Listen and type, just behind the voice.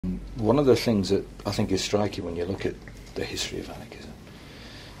one of the things that I think is striking when you look at the history of anarchism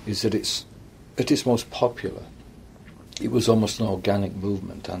is that it's, at its most popular, it was almost an organic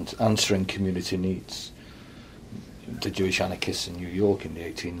movement and answering community needs. The Jewish anarchists in New York in the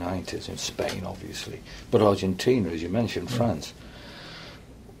 1890s, in Spain obviously, but Argentina, as you mentioned, France.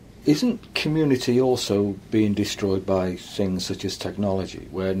 Isn't community also being destroyed by things such as technology,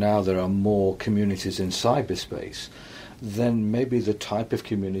 where now there are more communities in cyberspace than maybe the type of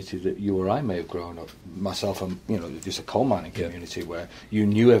community that you or I may have grown up? Myself, I'm, just a coal mining community where you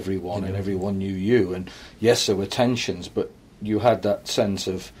knew everyone and everyone knew you, and yes, there were tensions, but you had that sense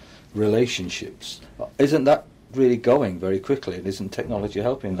of relationships. Isn't that really going very quickly, and isn't technology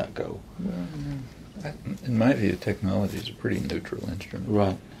helping that go? Well, in my view, technology is a pretty neutral instrument.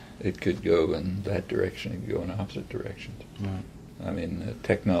 Right. It could go in that direction, it could go in opposite directions. Right. I mean,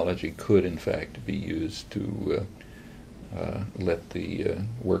 technology could, in fact, be used to let the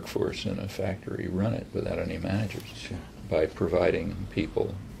workforce in a factory run it without any managers, Sure. by providing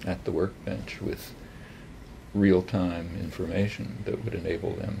people at the workbench with real-time information that would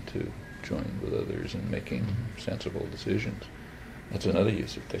enable them to join with others in making sensible decisions. That's another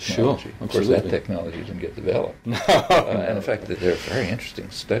use of technology. Sure, of course, that technology doesn't get developed. And in fact, there are very interesting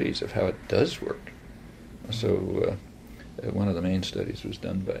studies of how it does work. So one of the main studies was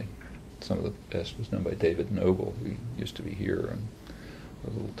done by, some of the best was done by David Noble, who used to be here and a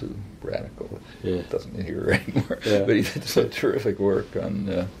little too radical. Yeah. Doesn't be here anymore. Yeah. But he did some terrific work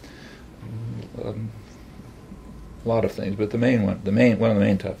on a lot of things. But one of the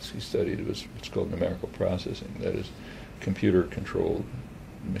main topics he studied was what's called numerical processing. That is, computer-controlled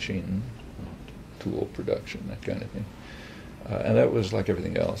machine tool production, that kind of thing. And that was, like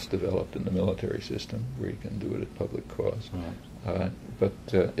everything else, developed in the military system, where you can do it at public cost. Right. But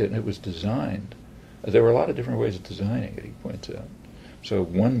it was designed. There were a lot of different ways of designing it, he points out. So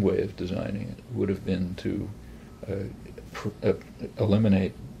one way of designing it would have been to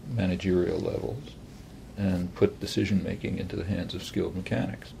eliminate managerial levels and put decision-making into the hands of skilled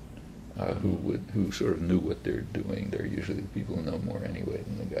mechanics. Who sort of knew what they're doing. They're usually the people who know more anyway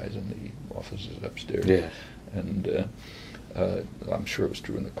than the guys in the offices upstairs. Yeah. And I'm sure it was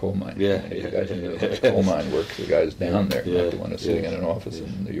true in the coal mine. Yeah. The guys in the coal mine work, the guys down there, not the one who's sitting in an office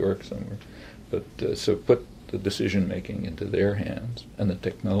in New York somewhere. But so put the decision-making into their hands, and the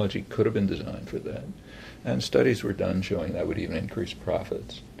technology could have been designed for that. And studies were done showing that would even increase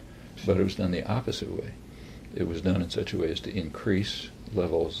profits. But it was done the opposite way. It was done in such a way as to increase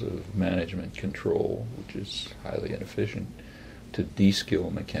levels of management control, which is highly inefficient, to de-skill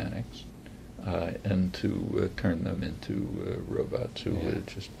mechanics, and to turn them into robots who would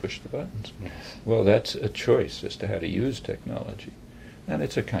just push the buttons. Yes. Well, that's a choice as to how to use technology, and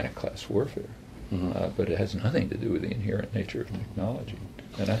it's a kind of class warfare, but it has nothing to do with the inherent nature of technology.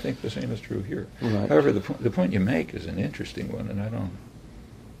 And I think the same is true here. Right. However, the point you make is an interesting one, and I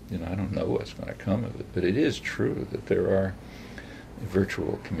don't know what's going to come of it, but it is true that there are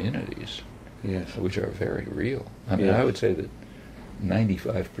virtual communities, which are very real. I mean, I would say that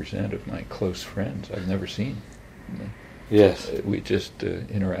 95% of my close friends I've never seen. Yes. We just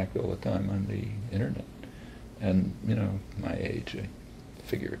interact all the time on the internet. And, my age, I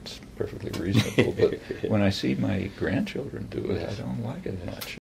figure it's perfectly reasonable. But when I see my grandchildren do it, I don't like it much.